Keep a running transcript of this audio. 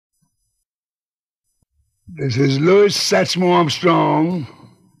This is Louis Satchmo Armstrong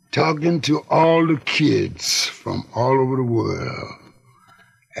talking to all the kids from all over the world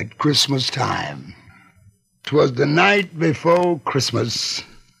at Christmas time. 'Twas the night before Christmas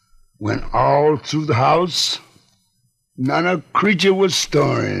when all through the house not a creature was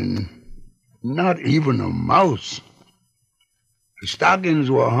stirring, not even a mouse. The stockings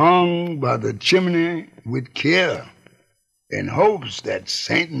were hung by the chimney with care, in hopes that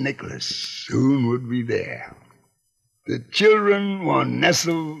St. Nicholas soon would be there. The children were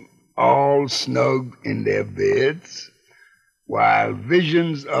nestled all snug in their beds, while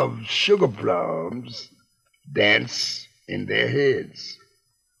visions of sugar plums danced in their heads.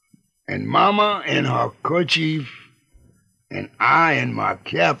 And Mama in her kerchief and I in my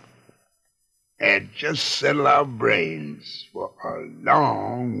cap had just settled our brains for a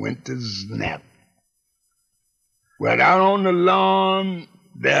long winter's nap. Well, out on the lawn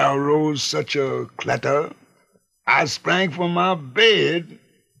there arose such a clatter, I sprang from my bed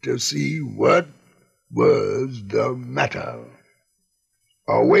to see what was the matter.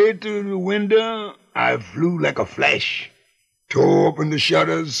 Away to the window I flew like a flash, tore open the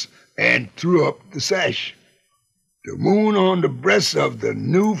shutters and threw up the sash. The moon on the breast of the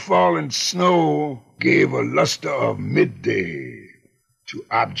new-fallen snow gave a luster of midday to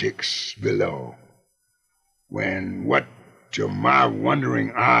objects below, when what to my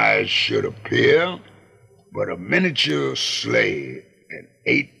wondering eyes should appear but a miniature sleigh and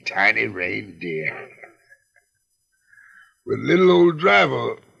 8 tiny reindeer, with little old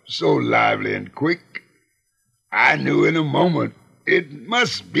driver so lively and quick, I knew in a moment it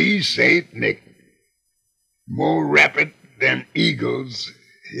must be St. Nick. More rapid than eagles,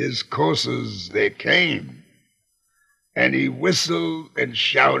 his coursers they came, and he whistled and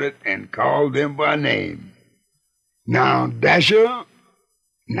shouted and called them by name. Now Dasher,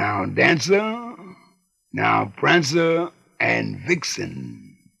 now Dancer, now Prancer and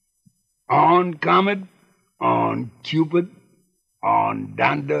Vixen, on Comet, on Cupid, on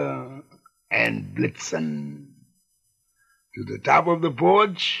Donder and Blitzen, to the top of the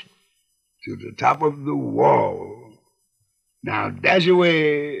porch, to the top of the wall. Now dash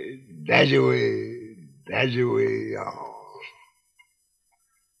away, dash away, dash away all.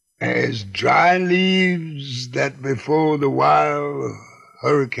 As dry leaves that before the wild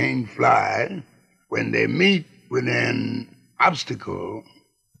hurricane fly, when they meet with an obstacle,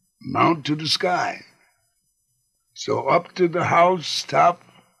 mount to the sky. So up to the house top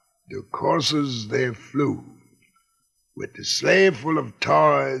the coursers they flew, with the sleigh full of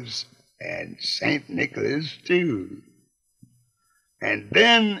toys and St. Nicholas too. And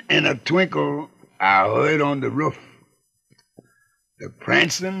then in a twinkle I heard on the roof the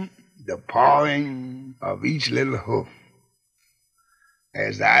prancing, the pawing of each little hoof.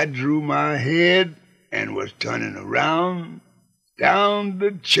 As I drew my head and was turning around, down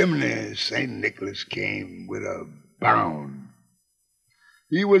the chimney St. Nicholas came with a bound.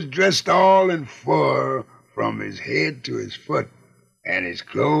 He was dressed all in fur from his head to his foot, and his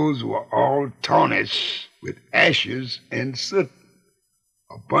clothes were all tarnished with ashes and soot.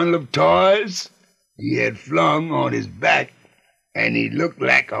 A bundle of toys he had flung on his back, and he looked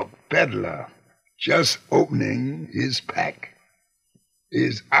like a peddler just opening his pack.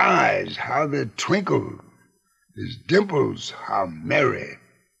 His eyes, how they twinkled, his dimples, how merry.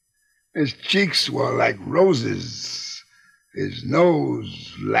 His cheeks were like roses, his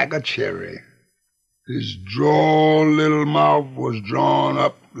nose like a cherry. His droll little mouth was drawn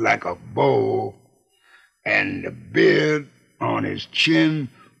up like a bow, and the beard on his chin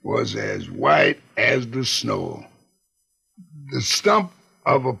was as white as the snow. The stump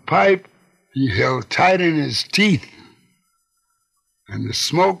of a pipe he held tight in his teeth, and the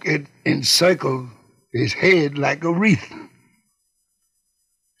smoke it encircled his head like a wreath.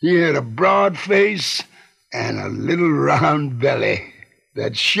 He had a broad face and a little round belly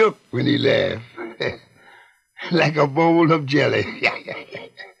that shook when he laughed, like a bowl of jelly.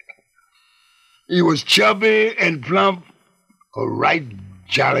 He was chubby and plump, a right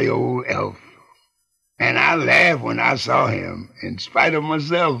jolly old elf, and I laughed when I saw him, in spite of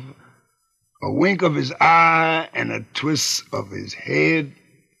myself. A wink of his eye and a twist of his head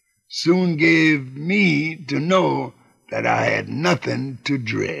soon gave me to know that I had nothing to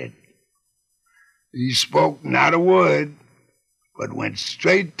dread. He spoke not a word, but went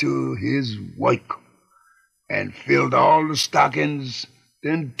straight to his work, and filled all the stockings,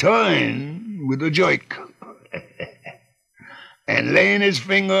 then turned with a jerk, and laying his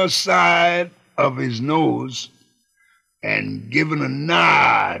finger aside of his nose, and giving a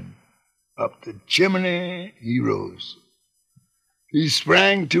nod, up the chimney he rose. He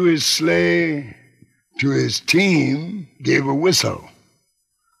sprang to his sleigh, to his team gave a whistle,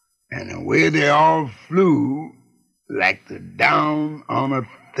 and away they all flew like the down on a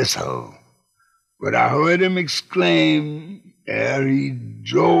thistle. But I heard him exclaim ere he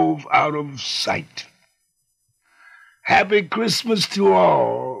drove out of sight, "Happy Christmas to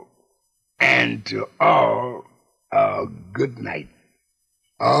all, and to all a good night,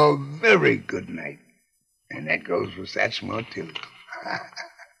 a very good night." And that goes for Satchmo too.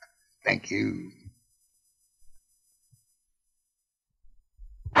 Thank you.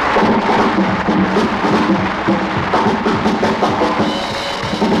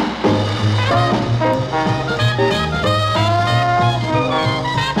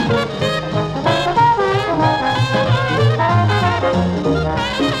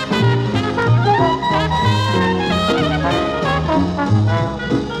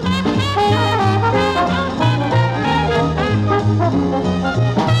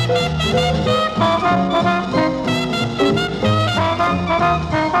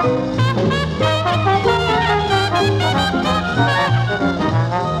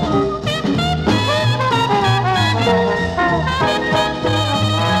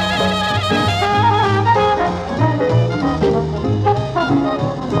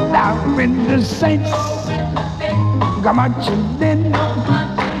 When the saints go marching in,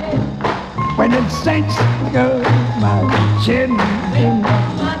 when the saints go marching in,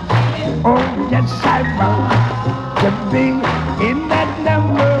 oh yes, I want to be in that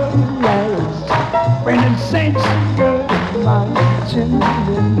number. Yes, when the saints go marching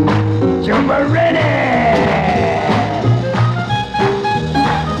in, so we're ready.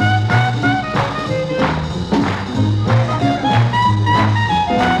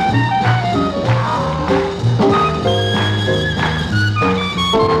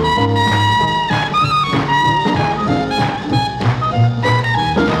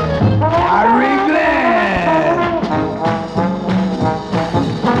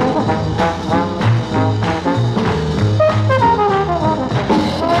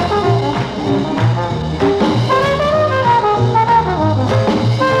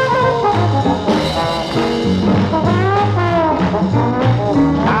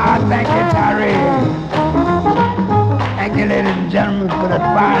 Gentlemen, for that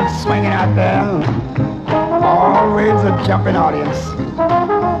fine swinging out there. Always a jumping audience.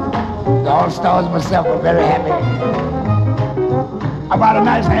 The All-Stars myself are very happy. How about a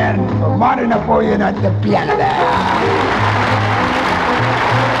nice hand for Marty Napoleon at the piano there?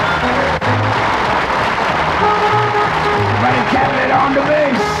 Buddy Catlett on the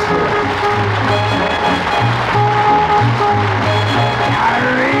bass.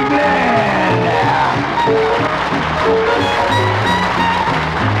 Harry Glenn.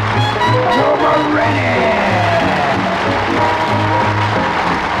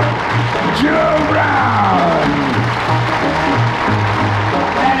 Joe Brown,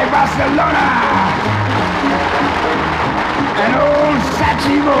 Danny Barcelona, and old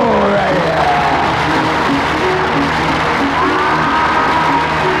Satchmo right here.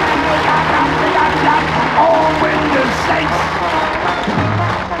 Oh, when the saints,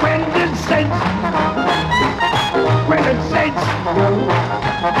 go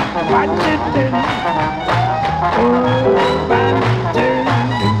marching in, oh, marching in,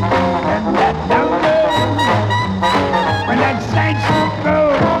 and that number, when that saints go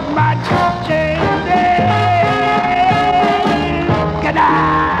marching in, good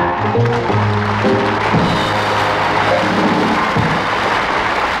night.